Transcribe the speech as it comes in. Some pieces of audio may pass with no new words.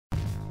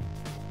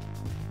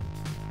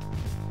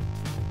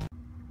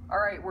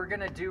Alright, we're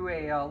going to do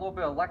a little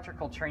bit of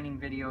electrical training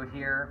video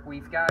here.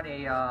 We've got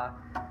a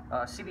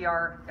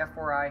CBR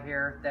F4i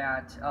here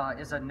that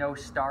is a no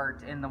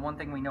start, and the one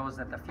thing we know is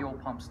that the fuel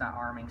pump's not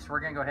arming. So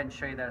we're going to go ahead and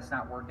show you that it's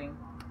not working.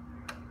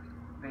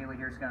 Bailey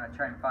here is going to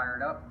try and fire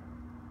it up.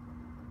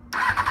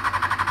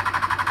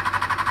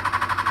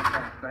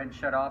 Okay, go ahead and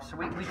shut off. So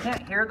we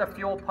can't hear the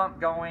fuel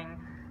pump going.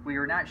 We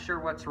are not sure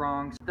what's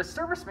wrong. The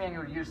service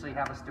manual would usually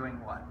have us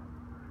doing what?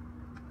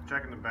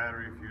 Checking the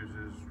battery,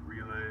 fuses,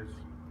 relays.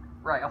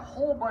 Right, a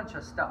whole bunch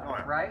of stuff,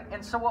 right?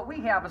 And so what we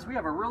have is we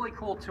have a really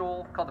cool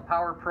tool called the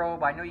Power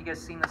Probe. I know you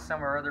guys seen this in some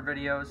of our other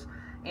videos.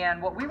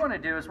 And what we want to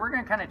do is we're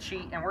going to kind of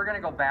cheat and we're going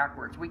to go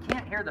backwards. We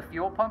can't hear the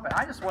fuel pump, and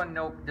I just want to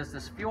know, does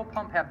this fuel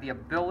pump have the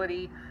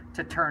ability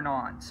to turn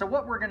on? So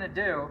what we're going to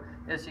do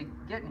is you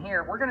get in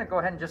here, we're going to go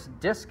ahead and just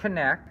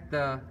disconnect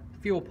the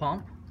fuel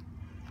pump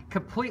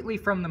completely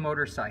from the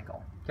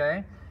motorcycle,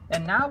 okay?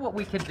 And now what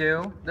we could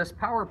do, this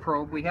Power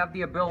Probe, we have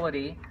the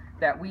ability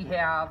that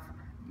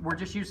we're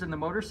just using the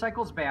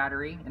motorcycle's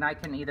battery, and I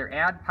can either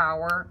add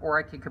power or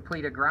I can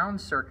complete a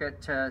ground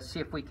circuit to see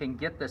if we can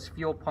get this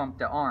fuel pump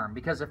to arm.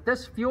 Because if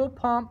this fuel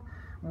pump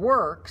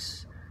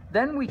works,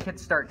 then we could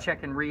start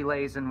checking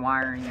relays and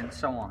wiring and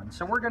so on.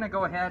 So we're going to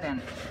go ahead,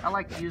 and I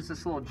like to use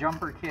this little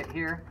jumper kit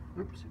here.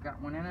 Oops, I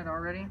got one in it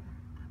already.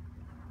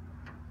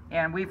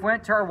 And we've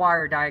went to our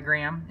wire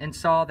diagram and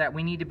saw that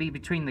we need to be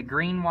between the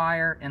green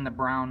wire and the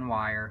brown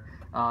wire.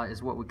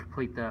 Is what would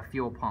complete the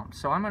fuel pump.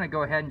 So I'm going to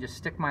go ahead and just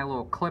stick my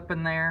little clip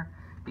in there.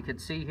 You can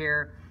see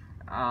here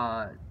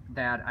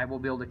that I will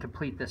be able to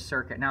complete this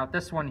circuit. Now with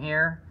this one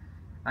here,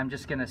 I'm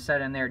just going to set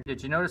in there.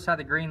 Did you notice how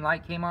the green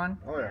light came on?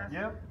 Oh yeah.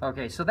 Yep.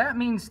 Okay, so that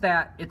means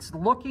that it's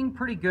looking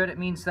pretty good. It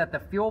means that the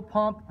fuel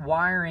pump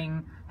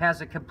wiring has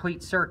a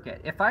complete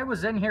circuit. If I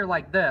was in here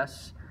like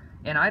this,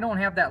 and I don't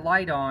have that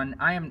light on,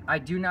 I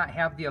do not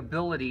have the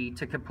ability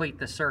to complete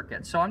the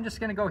circuit. So I'm just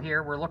going to go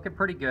here. We're looking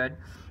pretty good.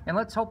 And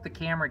let's hope the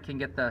camera can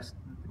get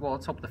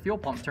let's hope the fuel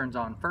pump turns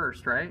on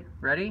first, right?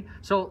 Ready?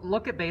 So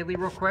look at Bailey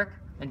real quick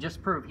and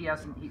just prove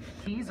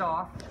he's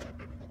off.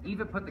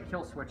 Even put the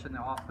kill switch in the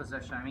off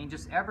position. I mean,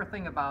 just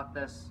everything about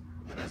this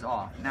is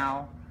off.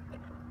 Now,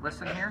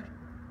 listen here.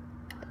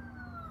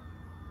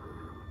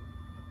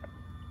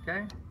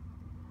 Okay.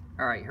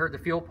 All right, heard the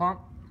fuel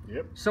pump?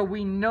 Yep. So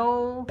we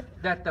know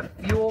that the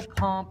fuel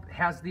pump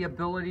has the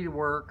ability to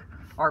work.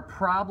 Our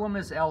problem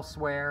is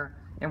elsewhere,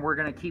 and we're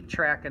going to keep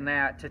tracking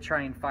that to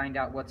try and find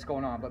out what's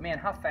going on. But man,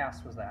 how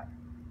fast was that?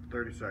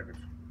 30 seconds.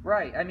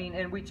 Right. I mean,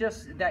 and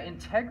that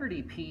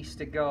integrity piece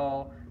to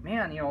go,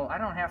 man, you know, I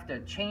don't have to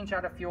change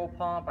out a fuel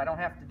pump. I don't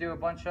have to do a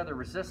bunch of other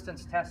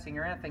resistance testing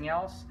or anything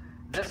else.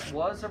 This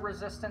was a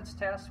resistance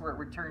test where it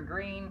would turn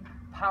green,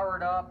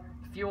 powered up,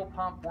 fuel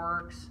pump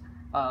works.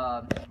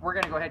 We're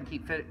going to go ahead and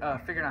keep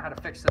figuring out how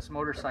to fix this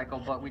motorcycle,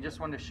 but we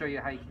just wanted to show you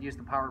how you can use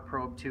the Power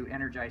Probe to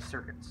energize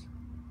circuits.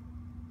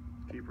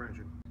 Keep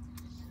wrenching.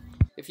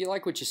 If you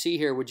like what you see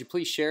here, would you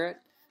please share it?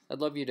 I'd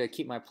love you to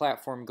keep my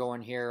platform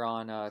going here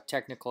on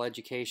technical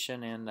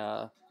education and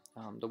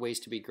the ways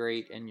to be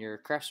great in your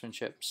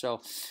craftsmanship. So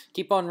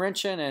keep on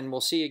wrenching, and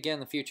we'll see you again in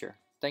the future.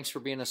 Thanks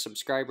for being a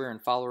subscriber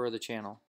and follower of the channel.